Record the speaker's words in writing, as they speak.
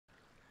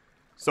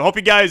So hope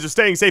you guys are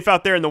staying safe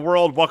out there in the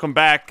world. Welcome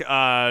back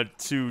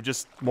to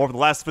just more of The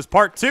Last of Us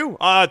Part 2.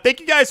 Thank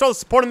you guys for all the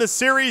support in this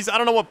series. I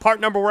don't know what part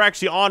number we're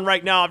actually on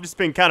right now. I've just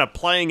been kind of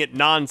playing it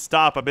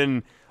non-stop. I've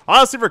been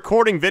honestly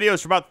recording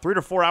videos for about 3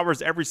 to 4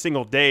 hours every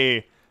single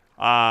day.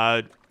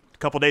 A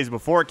couple days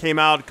before it came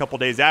out, a couple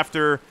days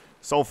after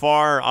so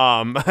far.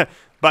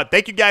 But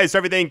thank you guys for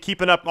everything.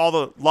 Keeping up all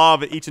the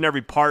love at each and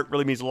every part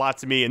really means a lot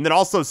to me. And then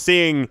also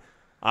seeing...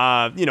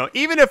 you know,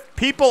 even if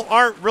people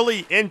aren't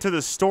really into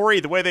the story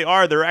the way they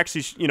are, they're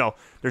actually, you know,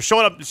 they're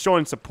showing up,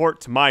 showing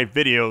support to my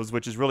videos,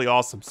 which is really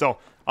awesome. So,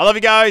 I love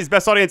you guys.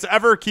 Best audience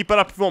ever. Keep it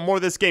up if you want more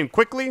of this game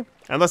quickly.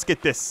 And let's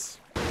get this.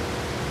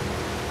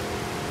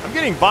 I'm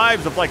getting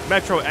vibes of, like,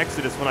 Metro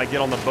Exodus when I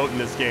get on the boat in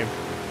this game.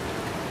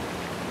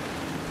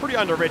 Pretty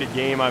underrated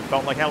game. I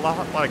felt like it had a lot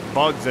of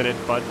bugs in it,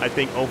 but I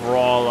think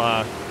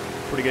overall,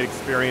 pretty good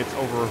experience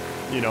over,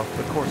 you know,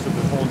 the course of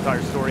this whole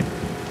entire story.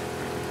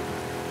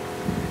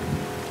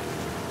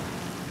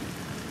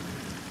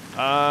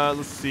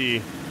 Let's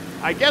see.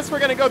 I guess we're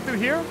gonna go through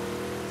here.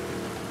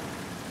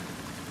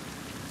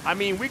 I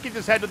mean, we could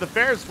just head to the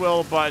Ferris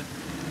wheel, but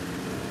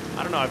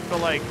I don't know. I feel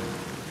like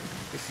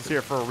this is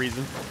here for a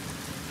reason.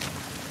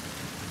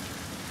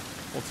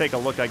 We'll take a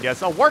look, I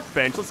guess. Oh,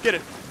 workbench. Let's get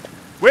it.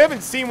 We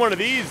haven't seen one of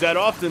these that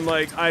often.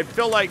 Like, I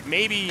feel like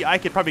maybe I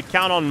could probably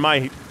count on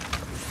my,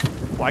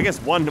 well, I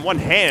guess one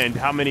hand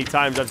how many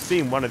times I've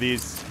seen one of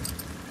these.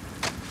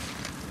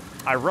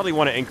 I really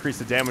want to increase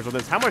the damage on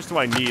this. How much do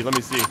I need? Let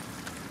me see.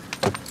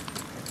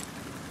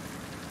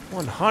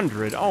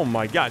 100. Oh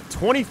my god.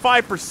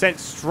 25%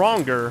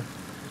 stronger.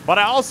 But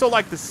I also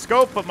like the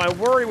scope, but my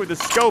worry with the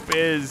scope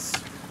is...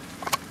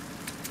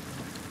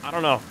 I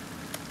don't know.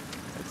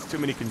 It's too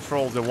many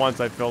controls at once,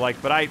 I feel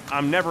like. But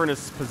I'm never in a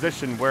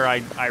position where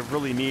I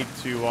really need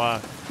to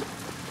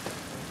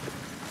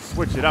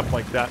switch it up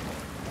like that.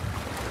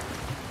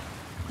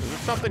 Is there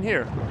something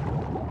here?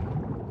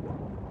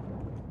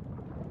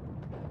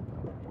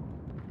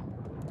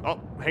 Oh,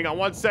 hang on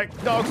one sec.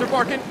 Dogs are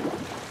barking.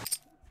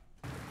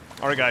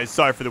 Alright guys,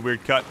 sorry for the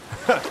weird cut.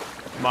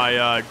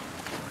 My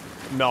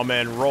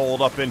mailman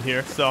rolled up in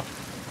here, so.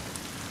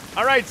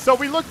 Alright, so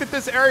we looked at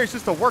this area, it's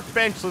just a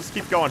workbench. Let's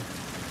keep going.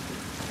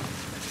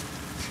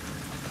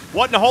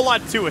 Wasn't a whole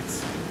lot to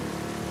it.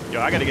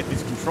 Yo, I gotta get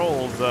these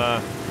controls.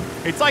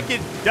 It's like it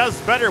does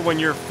better when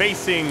you're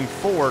facing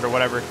forward or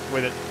whatever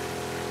with it.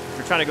 If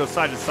you're trying to go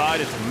side to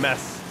side, it's a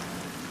mess.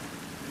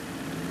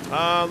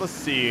 Let's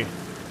see. I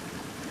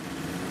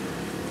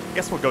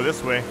guess we'll go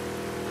this way.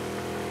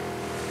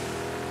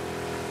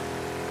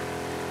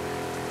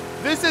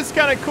 This is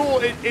kind of cool.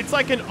 It's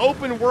like an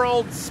open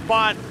world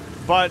spot,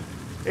 but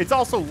it's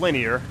also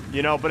linear,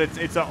 you know, but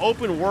it's an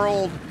open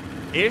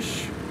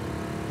world-ish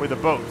with a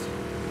boat.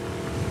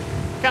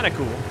 Kind of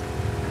cool.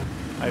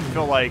 I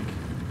feel like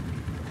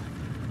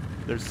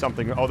there's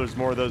something. Oh, there's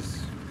more of those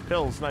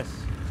pills. Nice.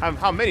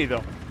 How many,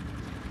 though?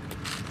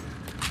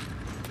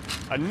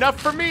 Enough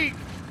for me.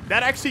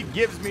 That actually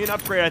gives me an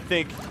upgrade, I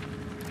think.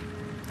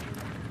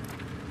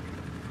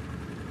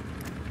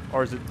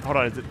 Or is it, hold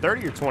on, is it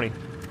 30 or 20?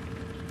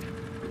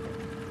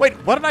 Wait,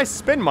 what did I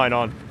spend mine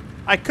on?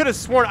 I could have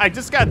sworn I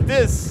just got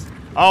this.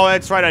 Oh,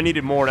 that's right, I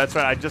needed more. That's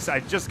right, I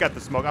just got the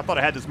smoke. I thought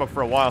I had the smoke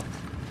for a while.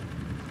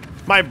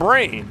 My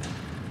brain.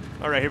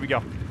 All right, here we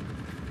go.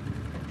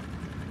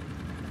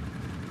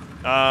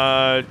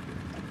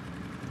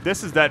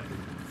 This is that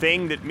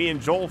thing that me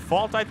and Joel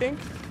fought, I think?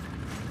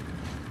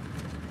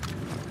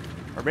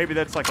 Or maybe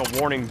that's like a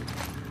warning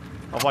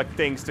of like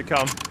things to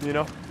come, you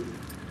know?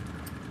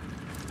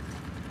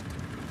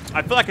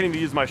 I feel like I need to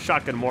use my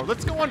shotgun more.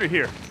 Let's go under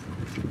here.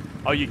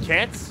 Oh, you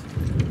can't?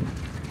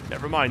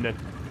 Never mind then.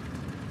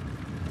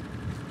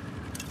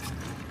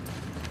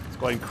 Let's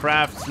go ahead and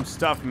craft some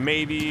stuff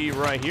maybe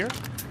right here.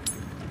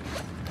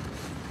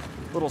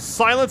 Little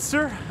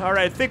silencer. All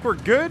right, I think we're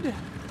good.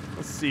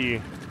 Let's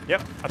see.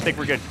 Yep, I think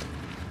we're good.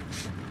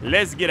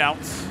 Let's get out.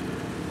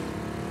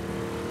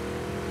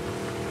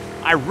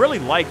 I really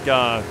like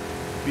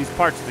these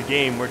parts of the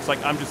game where it's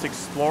like I'm just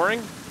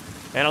exploring.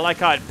 And I like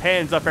how it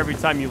pans up every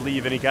time you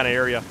leave any kind of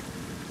area.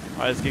 All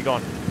right, let's get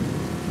going.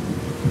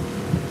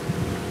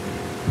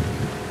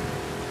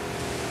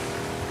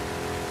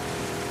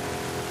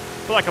 I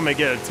feel like I'm gonna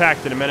get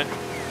attacked in a minute. God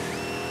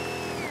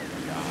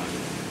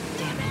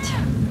damn it.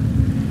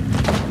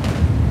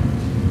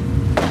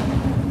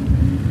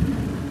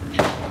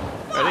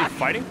 Are they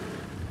fighting?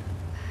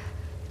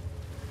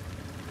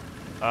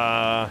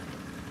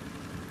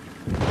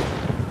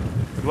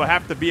 Do I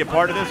have to be a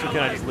part of this or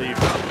can I just leave?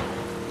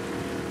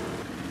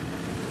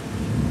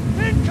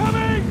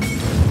 Incoming!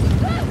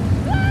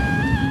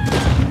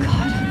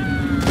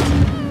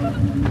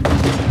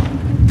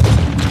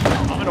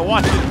 I'm gonna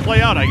watch it play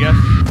out, I guess.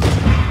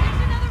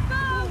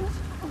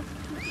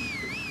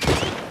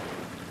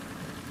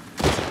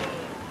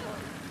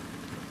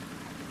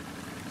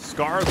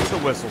 Scars with the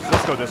whistles.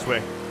 Let's go this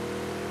way.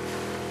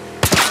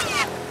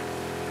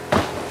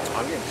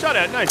 I'm getting shot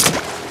at. Nice.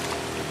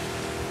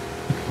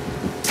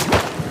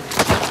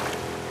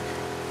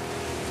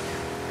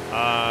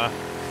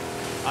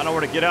 I know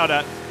where to get out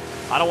at.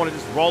 I don't want to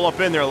just roll up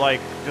in there like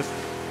just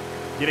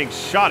getting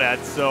shot at,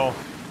 so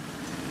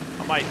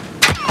I might.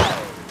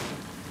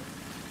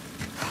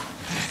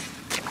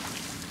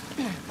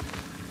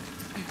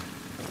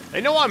 They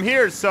know I'm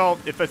here, so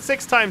if a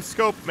 6x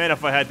scope, man,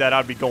 if I had that,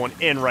 I'd be going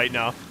in right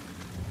now.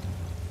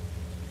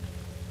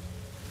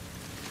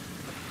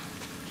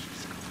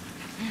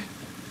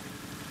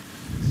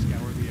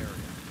 Scour the area.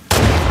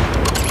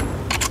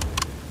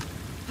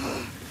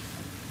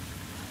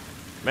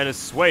 Man, it's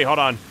sway. Hold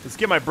on. Let's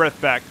get my breath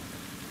back.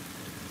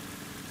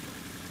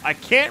 I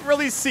can't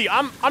really see.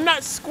 I'm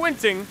not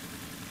squinting.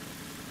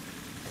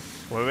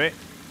 Wait.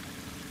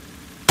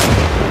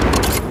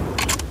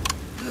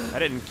 That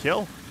didn't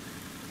kill.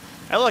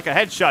 That looked like a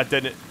headshot,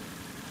 didn't it?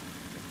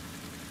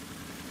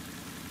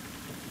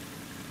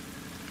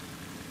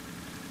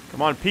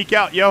 Come on, peek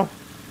out, yo.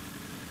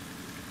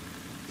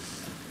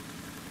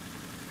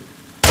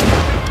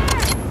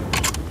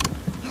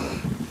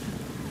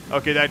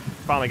 Okay, that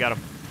finally got him.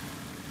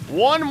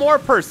 One more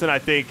person, I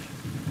think.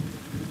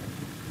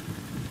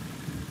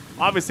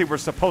 Obviously, we're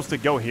supposed to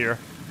go here.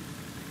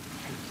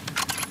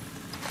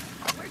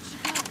 Where'd she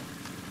go?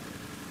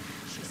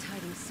 She's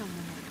hiding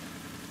somewhere.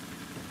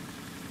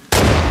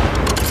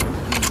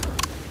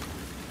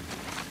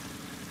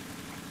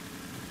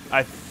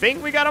 I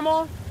think we got them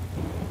all.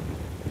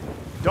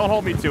 Don't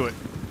hold me to it.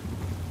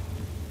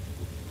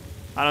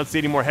 I don't see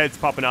any more heads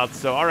popping out,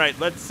 so all right,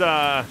 let's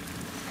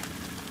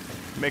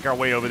make our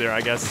way over there,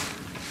 I guess.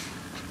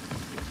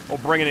 We'll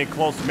bring it in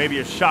close, maybe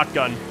a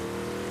shotgun.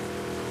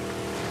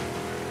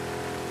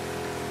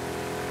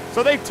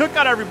 So they took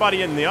out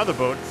everybody in the other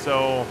boat,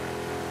 so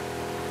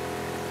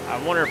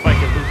I wonder if I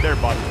can loot their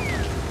body.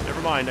 Never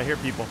mind, I hear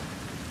people.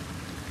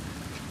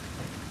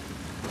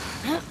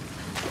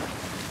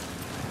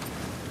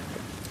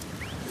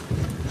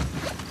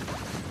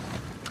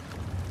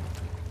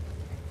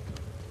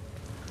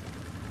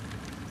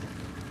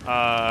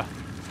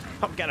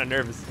 I'm kind of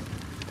nervous.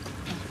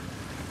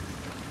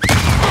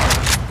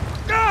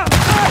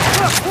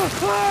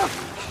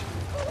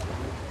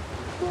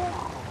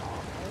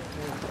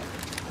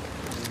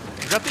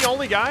 Is that the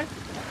only guy?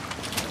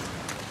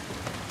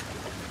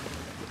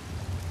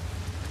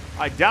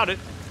 I doubt it.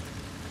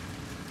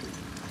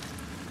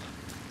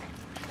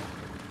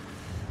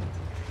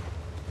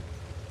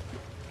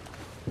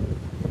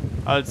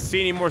 Let's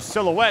see any more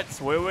silhouettes.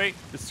 Wait.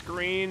 The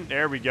screen.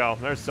 There we go.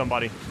 There's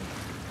somebody.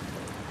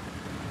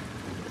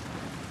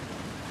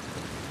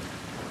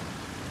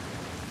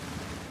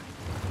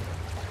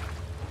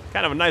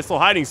 Kind of a nice little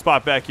hiding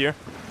spot back here.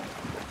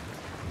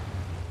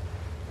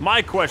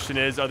 My question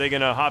is, are they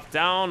going to hop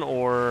down,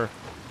 or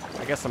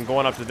I guess I'm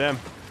going up to them.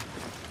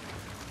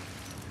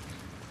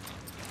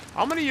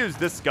 I'm going to use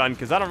this gun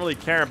because I don't really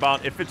care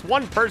about if it's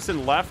one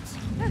person left.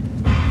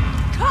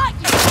 Caught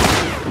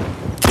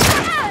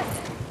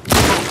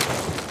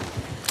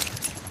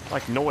you!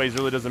 Like, noise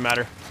really doesn't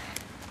matter.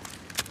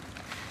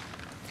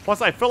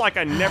 Plus, I feel like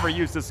I never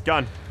use this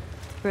gun.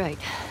 Right.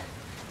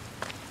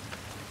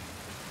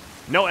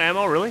 No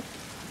ammo, really?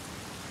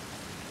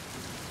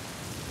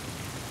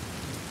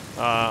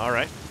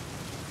 Alright.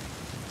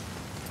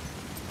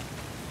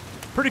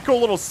 Pretty cool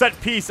little set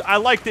piece. I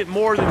liked it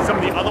more than some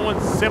of the other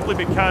ones simply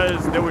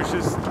because there was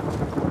just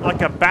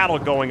like a battle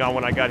going on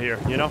when I got here,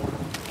 you know?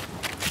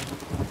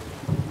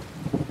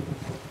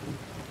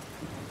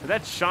 Did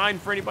that shine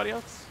for anybody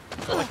else? I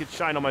feel like it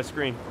shined on my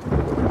screen.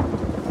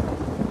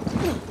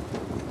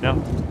 No?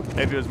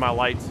 Maybe it was my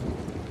light.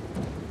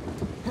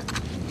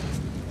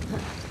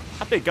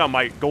 I think I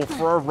might go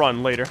for a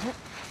run later.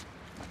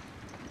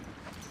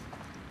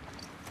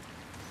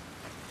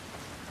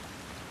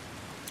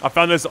 I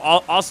found this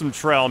awesome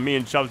trail. Me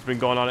and Chubb's been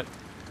going on it.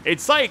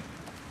 It's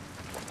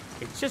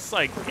just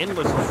like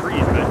endless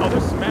trees, man. Oh,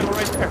 there's some ammo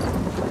right there.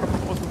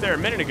 Wasn't there a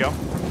minute ago.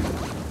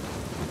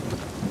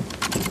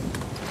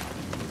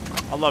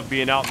 I love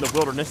being out in the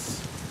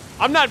wilderness.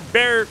 I'm not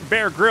Bear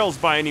Grylls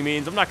by any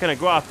means. I'm not gonna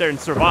go out there and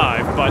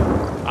survive, but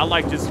I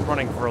like just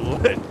running for a little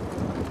bit.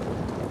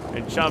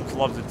 And Chubbs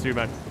loves it too,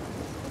 man.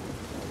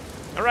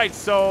 All right,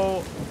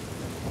 so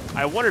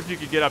I wonder if you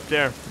could get up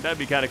there. That'd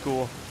be kind of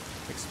cool.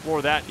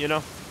 Explore that, you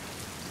know.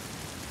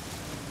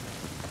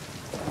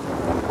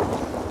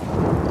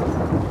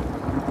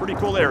 Pretty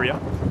cool area.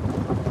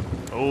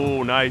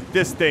 Oh, nice.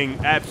 This thing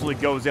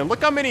absolutely goes in.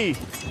 Look how many.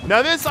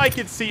 Now this I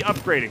could see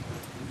upgrading.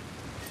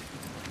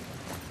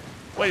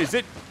 Wait, is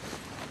it?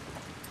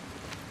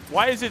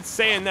 Why is it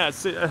saying that?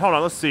 Hold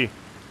on, let's see.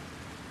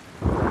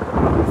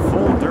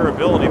 Full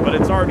durability, but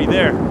it's already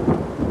there.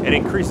 It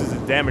increases the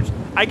damage.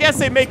 I guess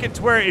they make it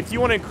to where if you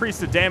want to increase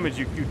the damage,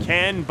 you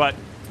can, but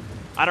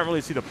I don't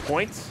really see the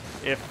point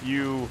if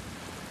you...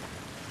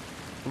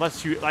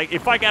 Unless you... Like,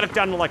 if I got it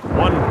down to, like, 1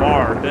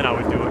 bar, then I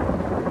would do it.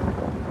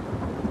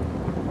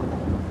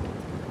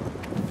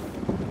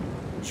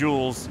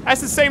 Jewels.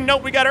 That's the same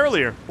note we got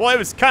earlier. Well, it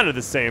was kind of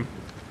the same.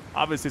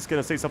 Obviously, it's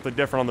going to say something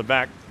different on the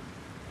back.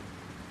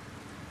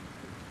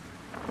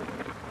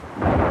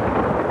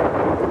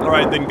 All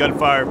right, then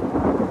gunfire.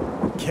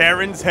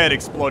 Karen's head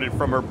exploded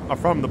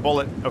from the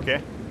bullet.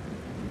 Okay.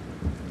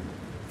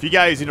 If you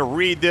guys need to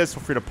read this,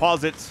 feel free to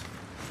pause it.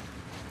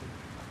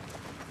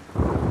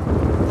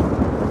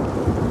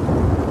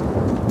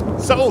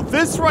 So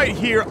this right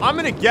here, I'm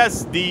gonna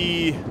guess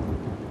we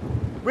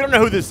don't know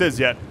who this is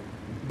yet,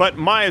 but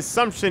my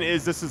assumption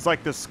is this is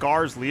like the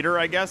Scars leader,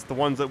 I guess, the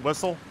ones that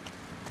whistle.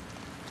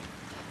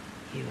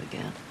 You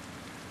again.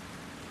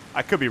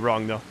 I could be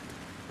wrong though.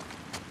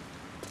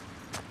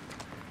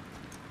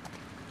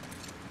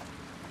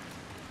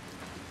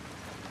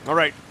 All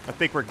right, I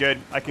think we're good.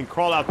 I can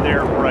crawl out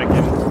there, or I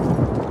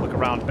can look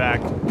around back.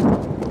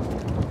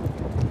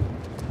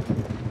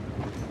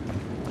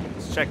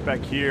 Let's check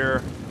back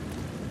here.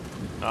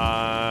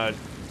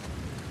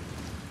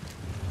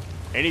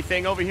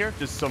 Anything over here?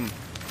 Just some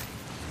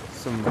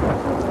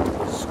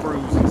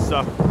screws and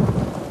stuff.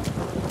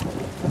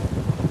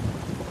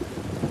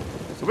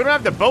 So we don't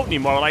have the boat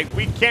anymore. Like,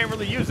 we can't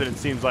really use it, it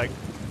seems like.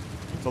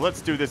 So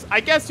let's do this. I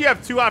guess you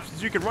have two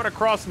options. You can run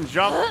across and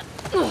jump,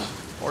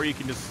 or you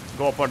can just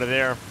go up under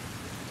there.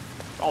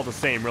 All the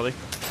same, really.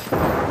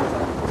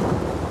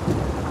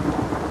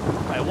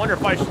 I wonder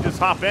if I should just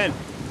hop in.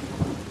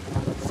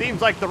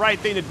 Seems like the right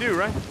thing to do,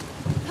 right?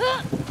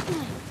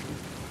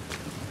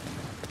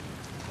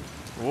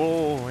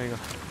 Whoa, hang on.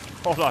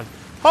 Hold on.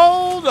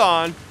 Hold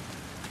on.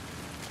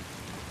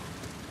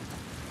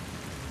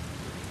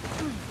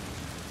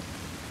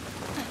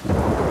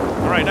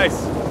 All right,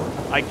 nice.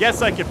 I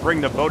guess I could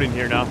bring the boat in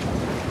here now.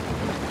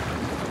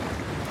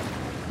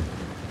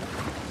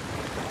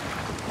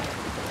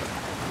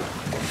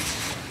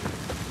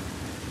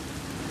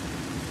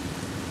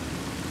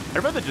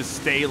 I'd rather just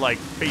stay, like,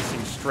 facing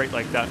straight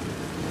like that.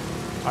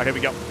 All right, here we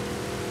go.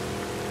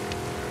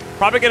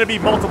 Probably going to be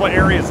multiple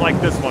areas like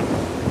this one.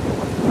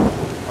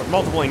 Or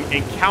multiple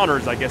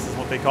encounters, I guess is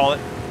what they call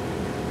it.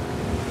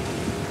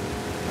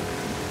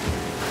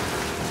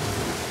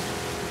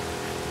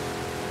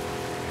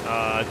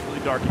 It's really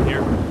dark in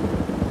here,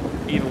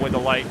 even with the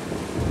light.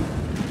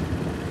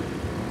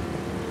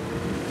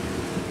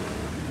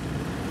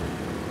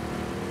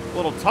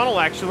 Little tunnel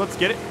action, let's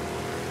get it.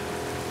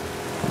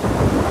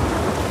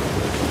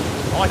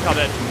 I like how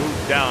that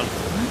moved down.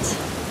 What?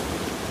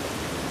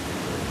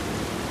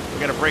 We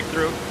gotta break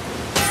through.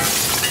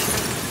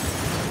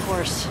 Of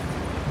course.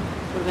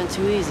 Would have been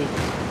too easy.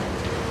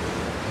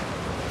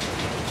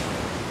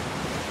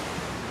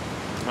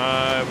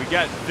 We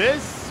got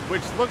this,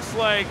 which looks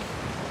like...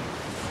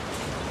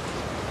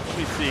 Let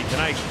me see, can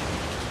I...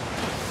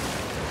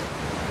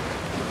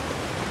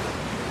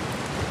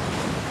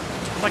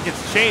 Looks like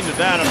it's chained to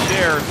that up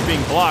there. It's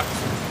being blocked.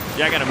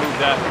 Yeah, I gotta move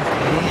that.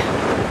 Okay.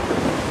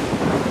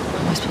 How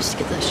am I supposed to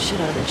get that shit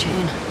out of the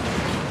chain?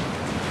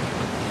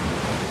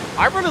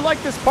 I really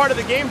like this part of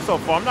the game so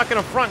far. I'm not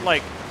gonna front,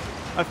 like,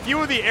 a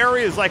few of the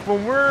areas, like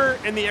when we're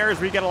in the areas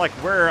where you gotta like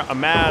wear a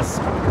mask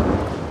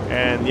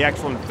and the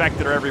actual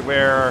infected are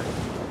everywhere,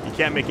 you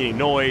can't make any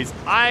noise.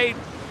 I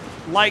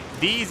like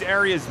these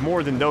areas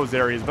more than those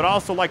areas, but I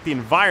also like the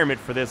environment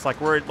for this.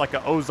 Like we're at like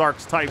an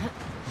Ozarks type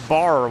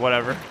bar or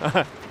whatever.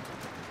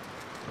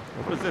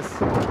 What is this?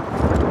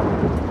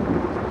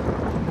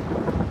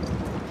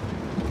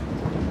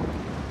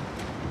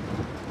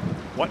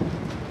 What?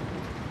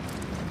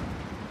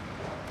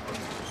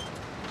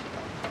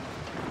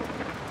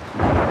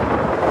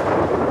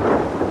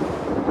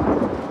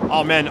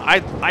 Oh man,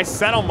 I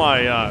sat on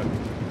my I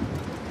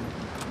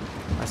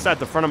sat at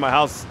the front of my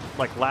house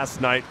like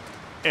last night,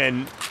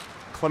 and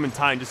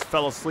Clementine just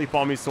fell asleep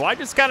on me, so I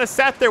just kind of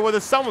sat there where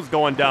the sun was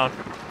going down,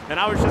 and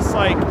I was just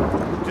like,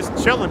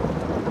 just chilling.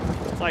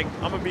 It's like,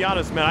 I'm gonna be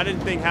honest, man, I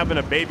didn't think having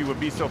a baby would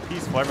be so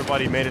peaceful.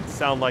 Everybody made it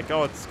sound like,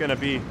 oh, it's gonna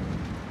be,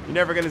 you're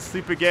never gonna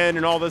sleep again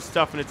and all this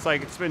stuff, and it's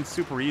like, it's been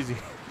super easy.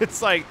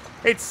 It's like,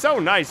 it's so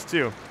nice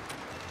too.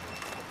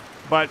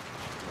 But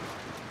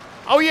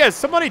oh yeah,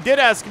 somebody did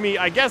ask me,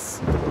 I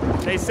guess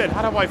they said,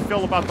 how do I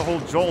feel about the whole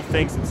Joel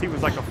thing since he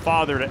was like a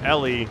father to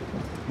Ellie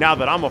now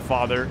that I'm a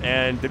father?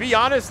 And to be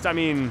honest, I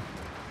mean,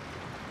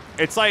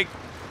 it's like,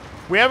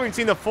 we haven't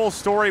seen the full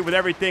story with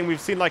everything. We've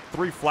seen like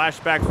 3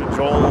 flashbacks with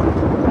Joel,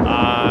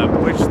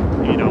 which,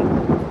 you know,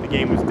 the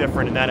game was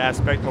different in that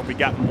aspect, but we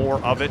got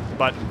more of it.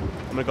 But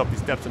I'm gonna go up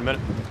these steps in a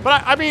minute.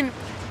 But I mean,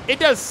 it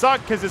does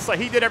suck because it's like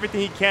he did everything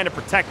he can to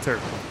protect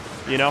her,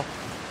 you know?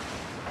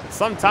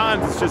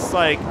 Sometimes it's just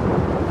like,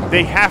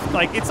 they have to,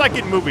 like, it's like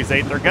in movies,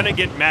 they're gonna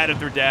get mad at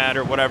their dad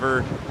or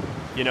whatever,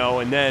 you know,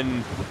 and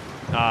then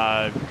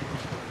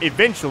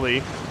eventually,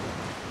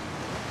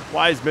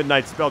 why is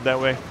midnight spelled that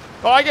way?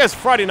 Oh, I guess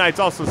Friday night's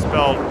also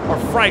spelled, or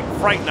fright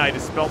night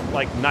is spelled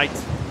like night.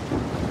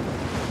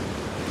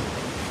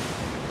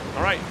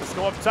 All right, let's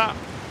go up top.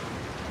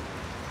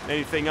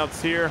 Anything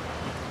else here?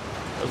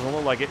 Doesn't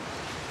look like it.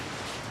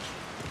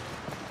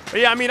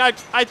 But yeah, I mean, I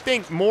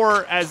think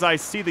more as I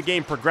see the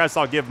game progress,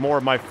 I'll give more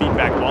of my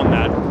feedback on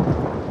that.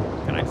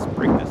 Can I just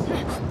break this?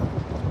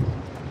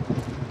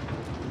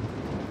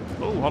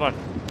 Oh, hold on.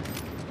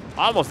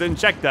 I almost didn't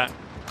check that.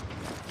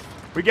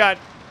 We got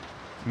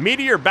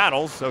meteor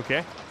battles.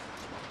 Okay.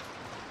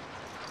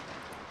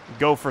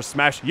 Gopher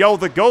smash. Yo,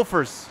 the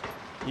Gophers.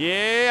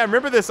 Yeah, I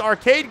remember this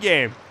arcade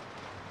game.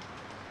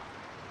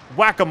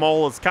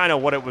 Whack-a-mole is kind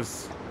of what it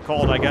was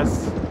called, I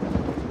guess.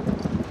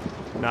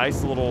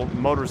 Nice little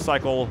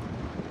motorcycle.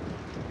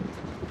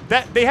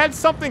 That they had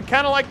something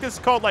kind of like this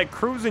called like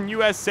Cruisin'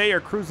 USA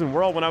or Cruisin'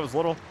 World when I was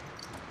little.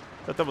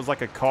 Thought that was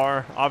like a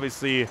car.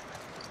 Obviously,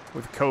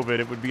 with COVID,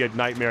 it would be a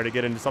nightmare to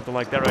get into something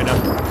like that right now.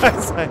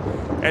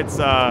 it's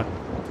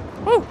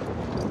woo.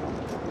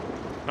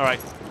 All right.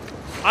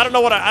 I don't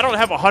know what I don't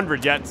have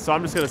 100 yet, so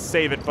I'm just gonna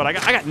save it. But I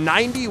got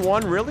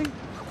 91. Really?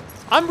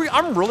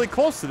 I'm really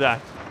close to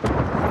that.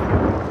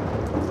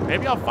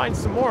 Maybe I'll find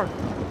some more.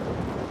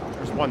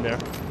 There's one there.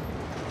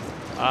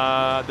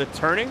 The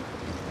turning.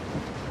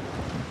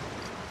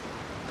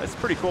 That's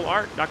pretty cool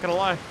art, not gonna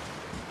lie.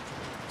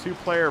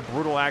 2-player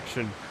brutal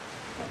action.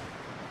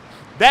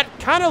 That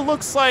kind of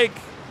looks like...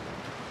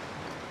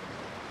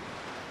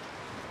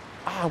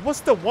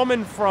 what's the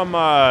woman from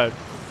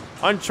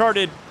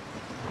Uncharted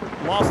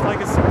Lost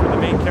Legacy? The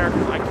main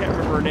character? I can't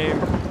remember her name.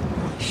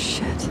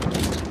 Shit.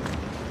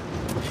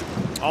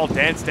 Oh,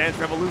 Dance Dance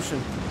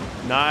Revolution.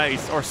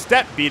 Nice. Or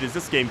Step Beat, as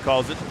this game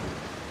calls it.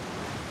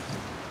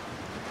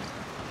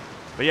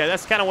 But yeah,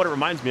 that's kind of what it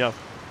reminds me of.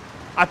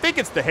 I think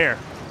it's the hair.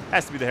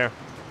 Has to be the hair.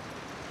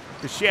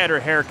 Because she had her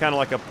hair kind of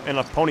like in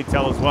a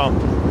ponytail as well.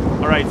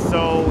 All right,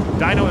 so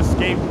Dino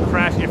Escape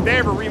Crash. If they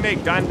ever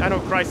remake Dino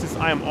Crisis,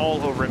 I am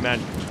all over it,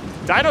 man.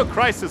 Dino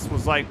Crisis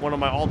was like one of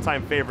my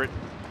all-time favorite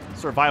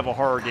survival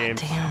horror games.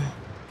 Damn.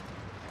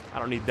 I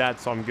don't need that,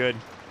 so I'm good.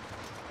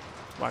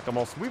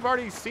 Whack-a-mole. So we've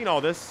already seen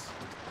all this.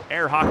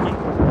 Air hockey.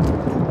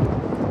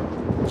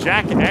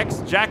 Jack X,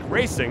 Jack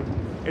Racing.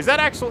 Is that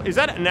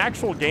an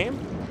actual game?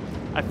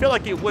 I feel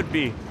like it would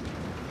be,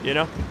 you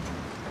know?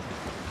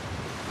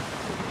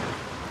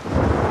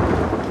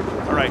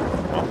 All right,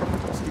 well,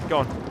 let's keep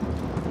going.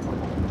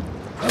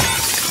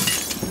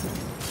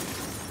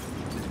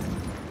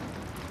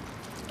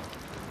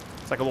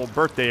 It's like a little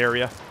birthday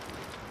area.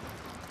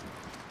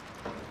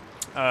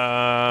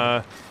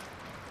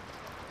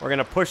 We're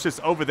gonna push this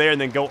over there and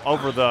then go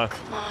over the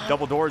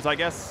double doors, I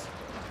guess.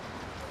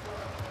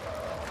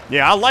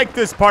 Yeah, I like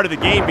this part of the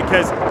game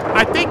because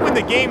I think when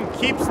the game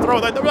keeps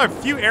throwing, there were a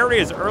few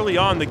areas early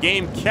on, the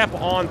game kept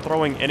on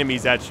throwing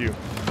enemies at you.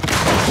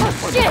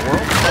 What in the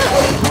world?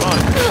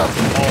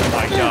 Oh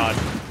my god.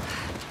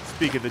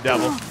 Speak of the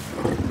devil.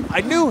 I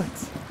knew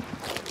it!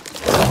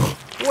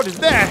 What is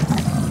that?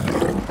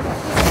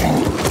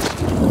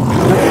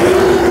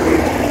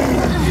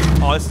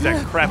 Oh, this is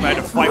that crap I had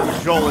to fight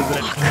with Joel, isn't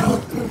it?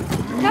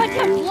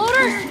 Goddamn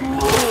bloaters!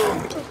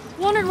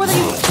 Wondered whether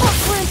you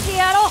were in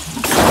Seattle.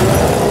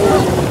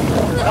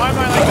 Why am I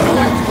like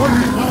towards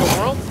the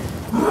world?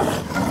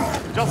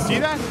 Did y'all see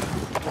that?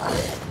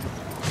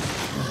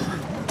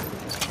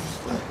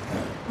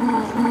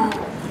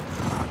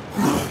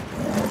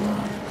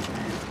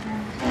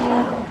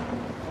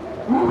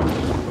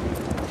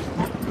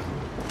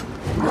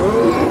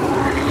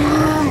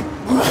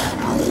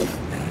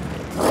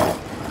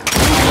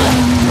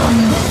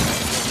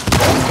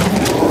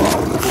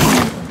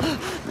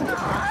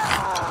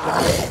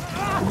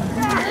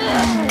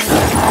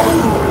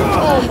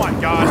 Oh my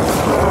god.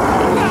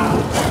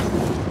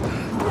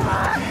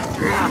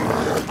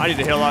 I need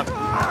to heal up.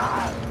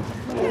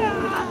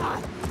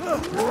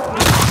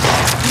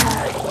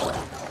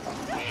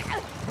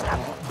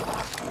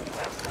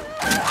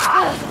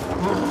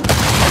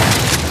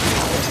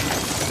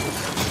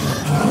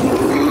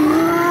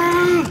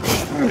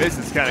 This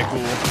is kind of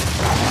cool.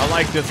 I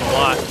like this a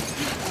lot.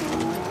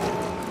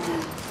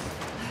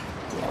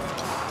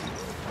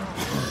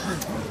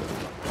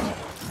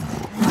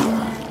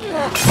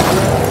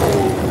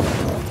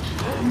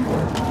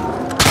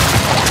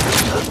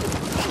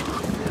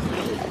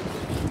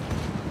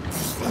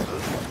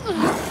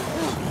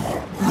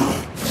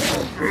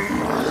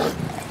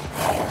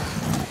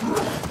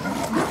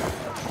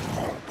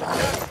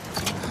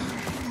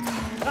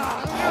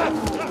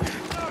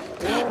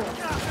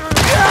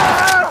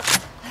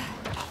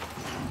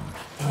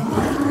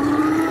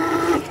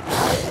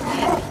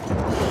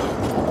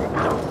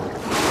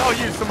 I'll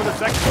use some of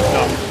this extra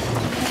stuff.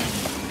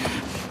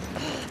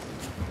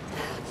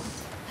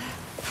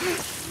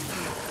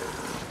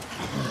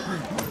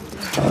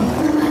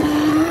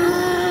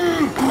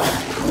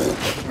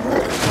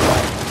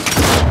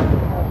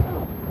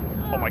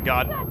 Oh my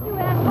god.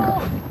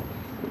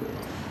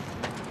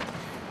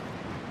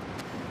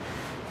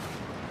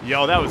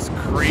 Yo, that was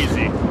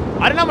crazy.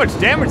 I didn't know how much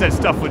damage that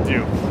stuff would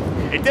do.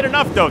 It did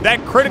enough though.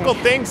 That critical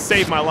thing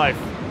saved my life.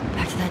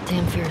 Back to that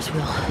damn Ferris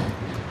wheel.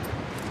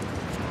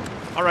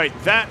 All right,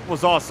 that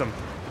was awesome.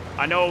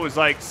 I know it was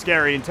like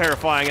scary and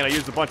terrifying and I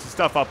used a bunch of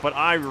stuff up, but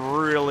I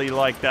really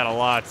like that a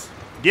lot.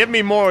 Give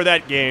me more of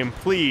that game,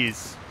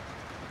 please.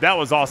 That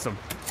was awesome.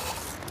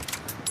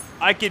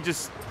 I could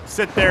just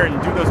sit there and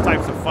do those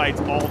types of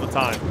fights all the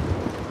time.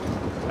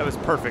 That was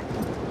perfect.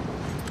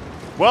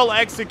 Well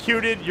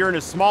executed. You're in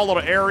a small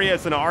little area.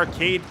 It's an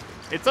arcade.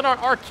 It's an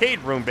arcade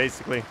room,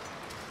 basically.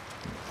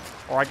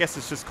 Or I guess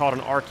it's just called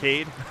an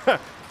arcade.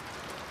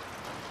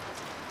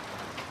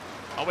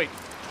 Oh, wait.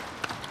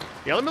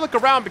 Yeah, let me look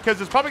around because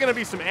there's probably going to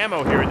be some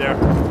ammo here and there.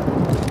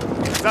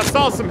 'Cause I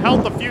saw some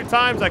health a few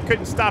times. I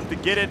couldn't stop to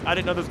get it. I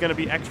didn't know there was going to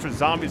be extra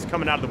zombies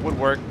coming out of the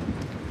woodwork.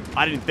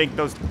 I didn't think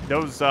those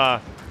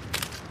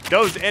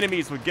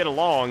enemies would get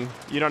along.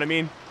 You know what I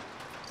mean?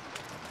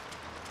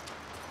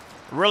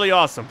 Really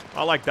awesome.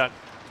 I like that.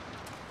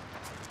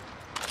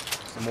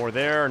 Some more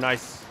there.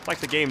 Nice. Like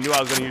the game knew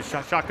I was going to use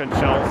shotgun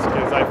shells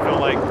because I feel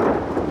like,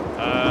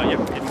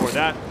 yep, get more of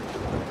that.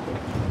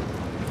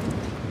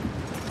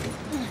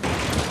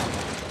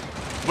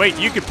 Wait,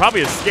 you could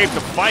probably escape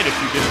the fight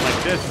if you did it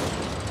like this.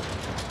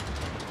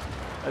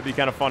 That'd be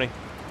kind of funny.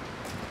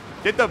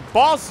 Did the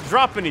boss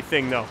drop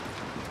anything, though?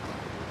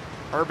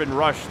 Urban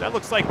Rush. That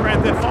looks like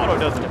Grand Theft Auto,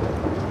 doesn't it?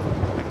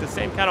 Like the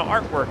same kind of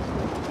artwork.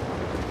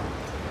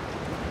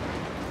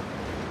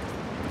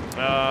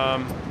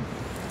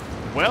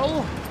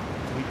 Well,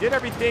 we did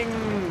everything,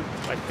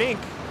 I think.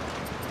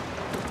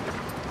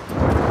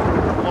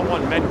 I'm low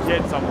on med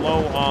kits. I'm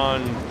low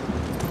on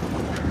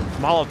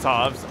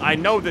Molotovs. I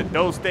know that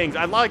those things,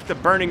 I like the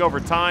burning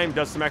over time,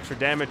 does some extra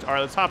damage. All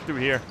right, let's hop through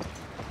here.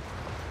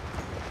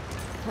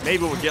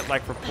 Maybe we'll get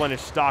like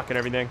replenished stock and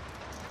everything.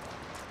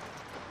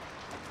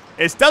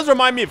 It does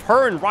remind me of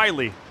her and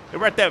Riley. They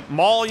were at that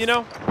mall, you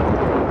know,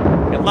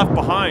 and Left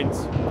Behind.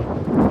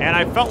 And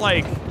I felt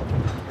like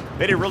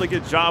they did a really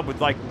good job with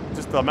like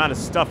just the amount of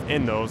stuff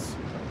in those.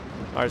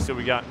 All right, so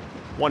we got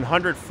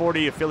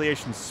 140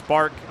 affiliation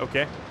spark.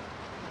 Okay.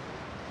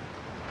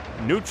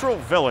 Neutral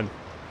villain.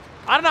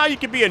 I don't know how you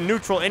can be a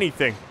neutral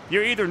anything.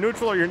 You're either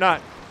neutral or you're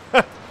not.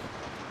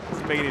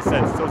 Doesn't make any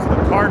sense. So it's the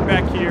card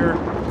back here.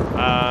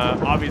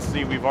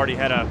 Obviously, we've already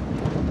had a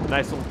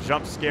nice little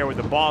jump scare with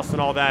the boss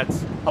and all that.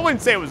 I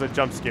wouldn't say it was a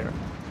jump scare.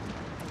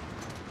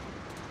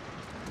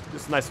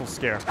 Just a nice little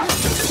scare. I need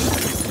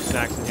some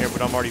snacks in here,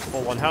 but I'm already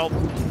full on health.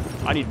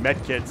 I need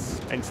med kits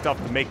and stuff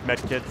to make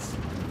med kits.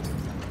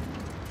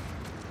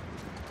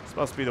 This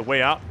must be the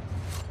way out.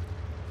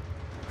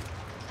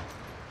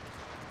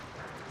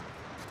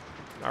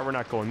 All right, we're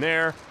not going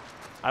there.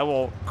 I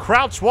will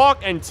crouch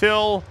walk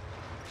until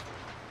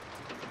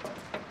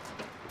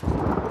I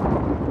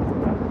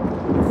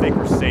think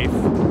we're safe.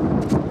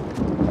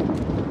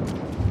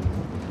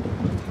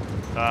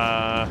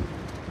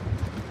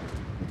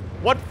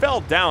 What fell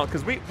down?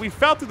 Because we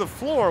fell through the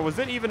floor. Was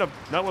it even a...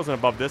 No, it wasn't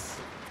above this.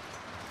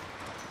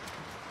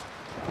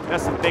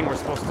 That's the thing we're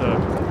supposed to...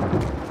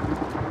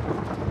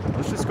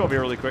 Let's just go over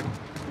here really quick.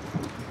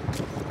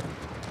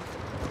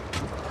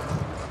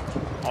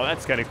 Oh,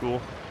 that's kind of cool.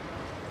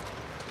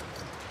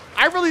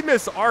 I really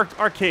miss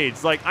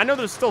arcades. Like, I know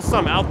there's still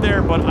some out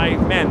there, but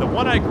man, the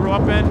one I grew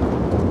up in...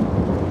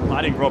 Well,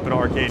 I didn't grow up in an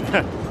arcade.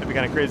 That'd be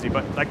kind of crazy.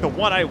 But, like, the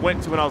one I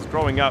went to when I was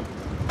growing up...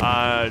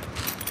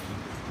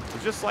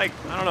 just like,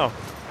 I don't know,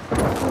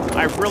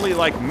 I really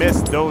like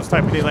miss those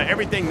type of things. Like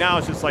everything now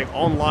is just like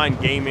online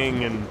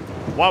gaming, and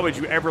why would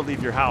you ever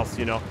leave your house,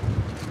 you know?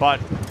 But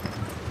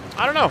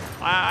I don't know,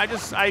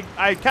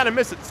 I kind of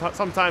miss it.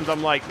 Sometimes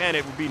I'm like, man,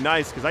 it would be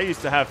nice, because I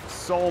used to have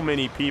so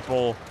many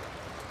people.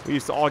 We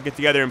used to all get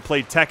together and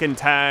play Tekken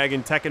Tag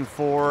and Tekken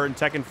 4 and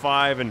Tekken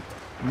 5 and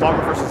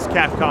Marvel vs.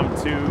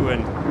 Capcom 2,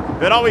 and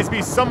there'd always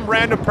be some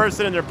random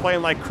person and they're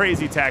playing like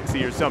Crazy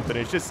Taxi or something.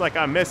 It's just like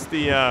I miss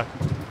the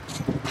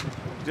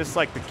just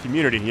like the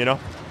community, you know?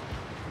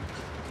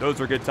 Those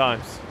were good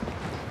times.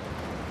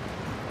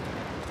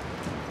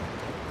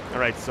 All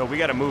right, so we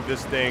got to move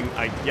this thing.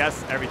 I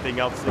guess everything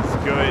else is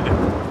good.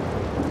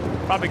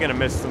 Probably going to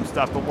miss some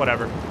stuff, but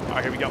whatever. All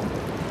right, here we go.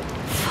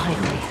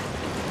 Finally.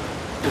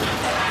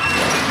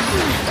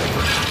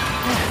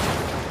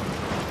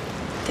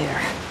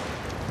 There.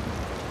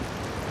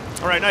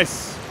 All right,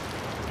 nice.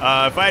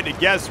 If I had to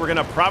guess, we're going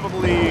to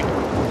probably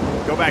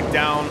go back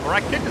down, or I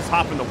could just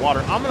hop in the water.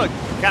 I'm going to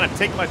kind of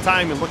take my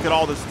time and look at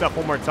all this stuff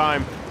one more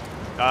time.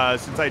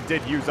 Since I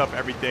did use up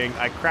everything,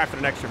 I crafted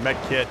an extra med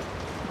kit,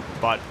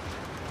 but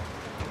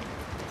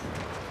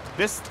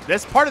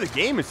this part of the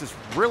game is just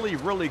really,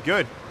 really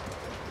good.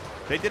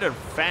 They did a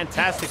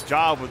fantastic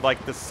job with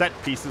like the set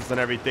pieces and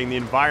everything. The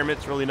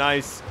environment's really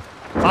nice.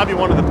 Probably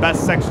one of the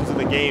best sections of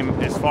the game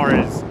as far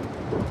as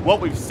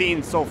what we've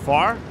seen so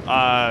far.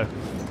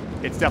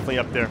 It's definitely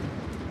up there.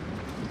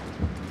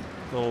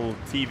 Little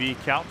TV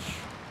couch.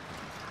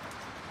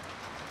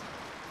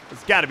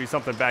 There's got to be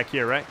something back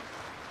here, right?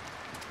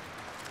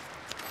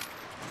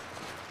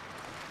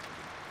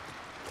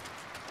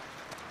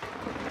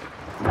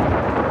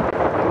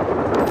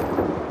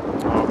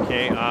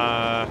 Okay,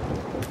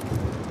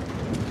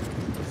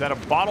 is that a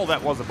bottle?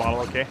 That was a bottle,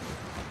 okay.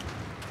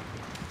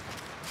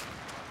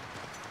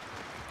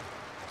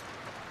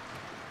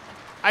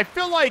 I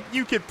feel like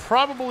you could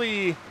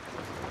probably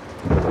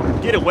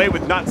get away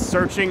with not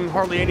searching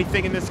hardly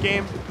anything in this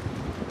game.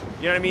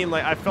 You know what I mean?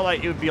 Like, I feel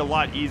like it would be a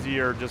lot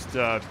easier just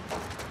to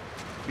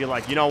be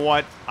like, you know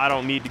what? I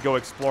don't need to go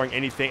exploring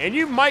anything. And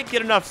you might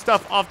get enough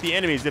stuff off the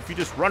enemies if you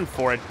just run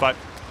for it, but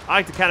I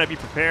like to kind of be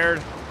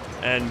prepared.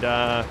 And,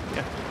 yeah.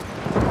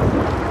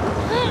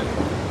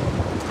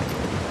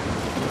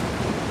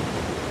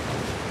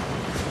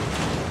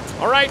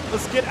 All right,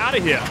 let's get out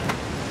of here.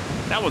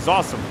 That was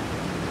awesome.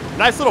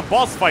 Nice little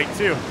boss fight,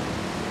 too.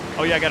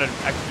 Oh, yeah, I got to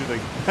actually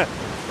do the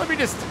Let me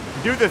just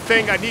do the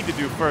thing I need to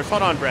do first.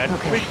 Hold on, Brad.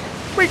 Okay.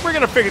 We're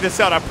gonna figure this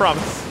out, I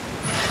promise.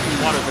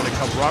 Water's gonna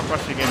come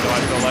rushing in, though,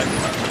 I feel like.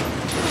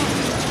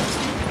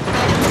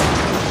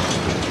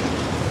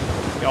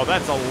 Yo,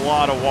 that's a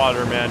lot of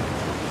water, man.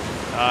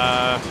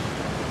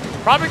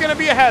 Probably gonna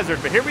be a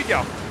hazard, but here we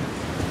go.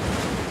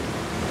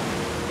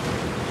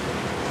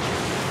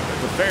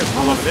 There's a Ferris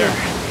wheel over there.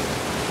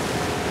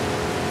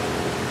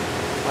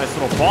 Nice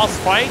little boss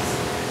fight.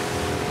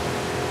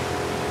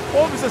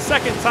 Well, it was the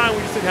second time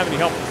we just didn't have any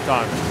help this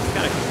time. It's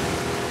kind of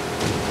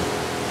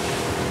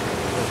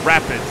those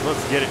rapids. Let's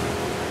get it.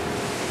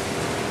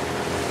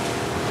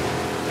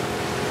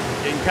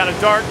 Getting kind of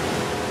dark.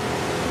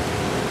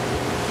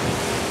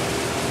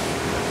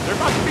 Is there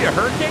about to be a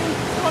hurricane?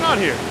 What's going on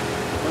here?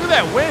 Look at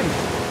that wind.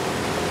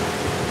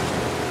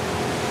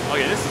 Oh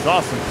yeah, this is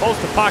awesome.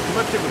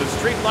 Post-apocalyptic with the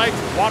street lights,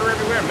 water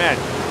everywhere. Man,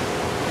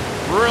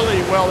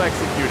 really well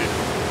executed.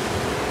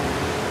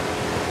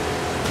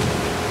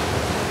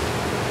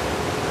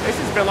 This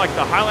has been like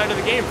the highlight of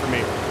the game for me.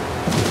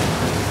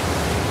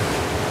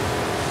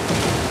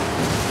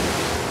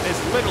 This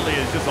literally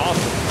is just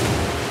awesome.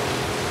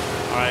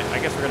 All right, I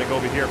guess we're gonna go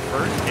over here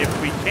first, if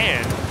we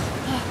can.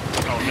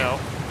 Oh no.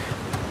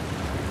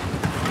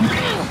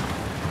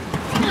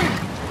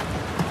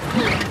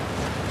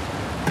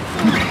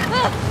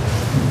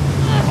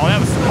 Oh, that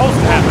was supposed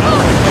to happen.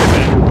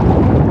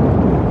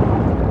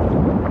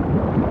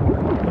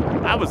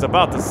 I was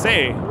about to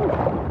say.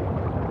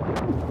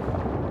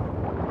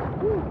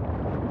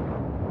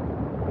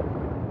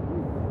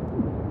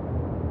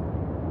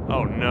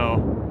 Oh no.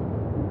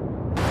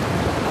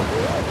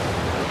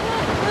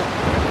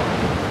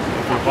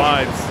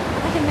 Vibes.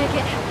 I can make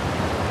it.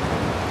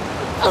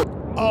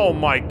 Oh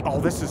my. Oh,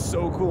 this is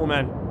so cool,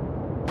 man.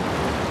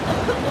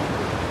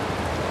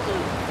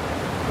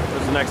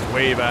 Where's the next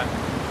wave at?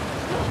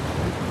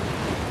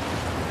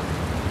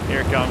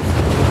 Here it comes.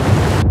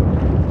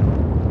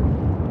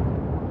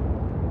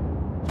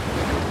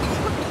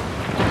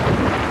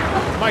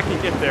 Mike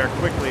can get there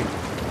quickly.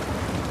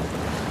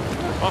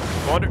 Oh,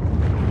 water.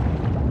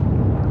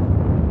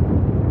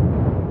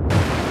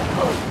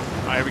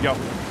 Alright, here we go.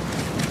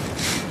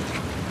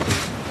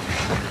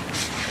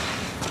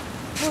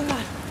 Oh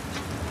god.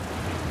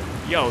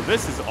 Yo,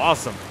 this is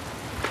awesome.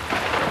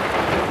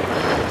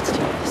 Let's do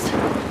this.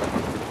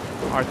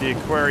 Alright, the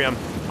aquarium.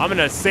 I'm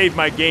gonna save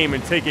my game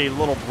and take a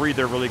little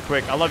breather really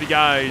quick. I love you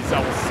guys.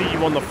 I will see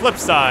you on the flip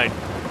side.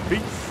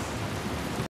 Peace.